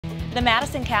The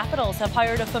Madison Capitals have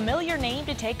hired a familiar name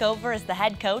to take over as the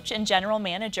head coach and general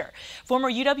manager. Former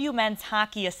UW men's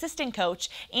hockey assistant coach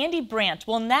Andy Brandt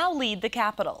will now lead the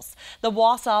Capitals. The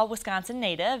Wausau, Wisconsin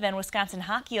native and Wisconsin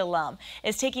hockey alum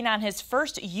is taking on his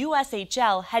first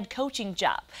USHL head coaching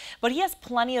job. But he has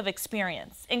plenty of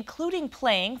experience, including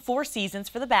playing 4 seasons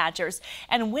for the Badgers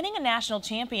and winning a national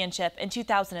championship in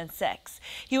 2006.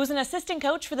 He was an assistant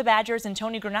coach for the Badgers and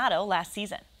Tony Granato last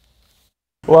season.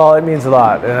 Well, it means a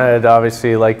lot, and I'd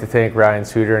obviously like to thank Ryan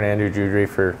Suter and Andrew Judry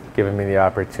for giving me the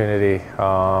opportunity.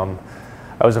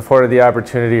 I was afforded the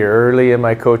opportunity early in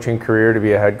my coaching career to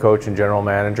be a head coach and general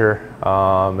manager,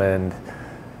 and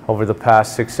over the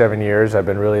past 6-7 years I've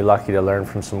been really lucky to learn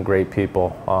from some great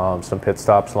people. Some pit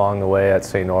stops along the way at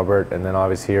St. Norbert, and then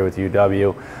obviously here with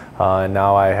UW, and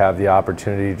now I have the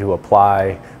opportunity to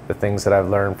apply the things that I've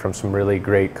learned from some really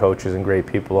great coaches and great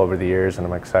people over the years, and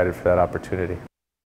I'm excited for that opportunity.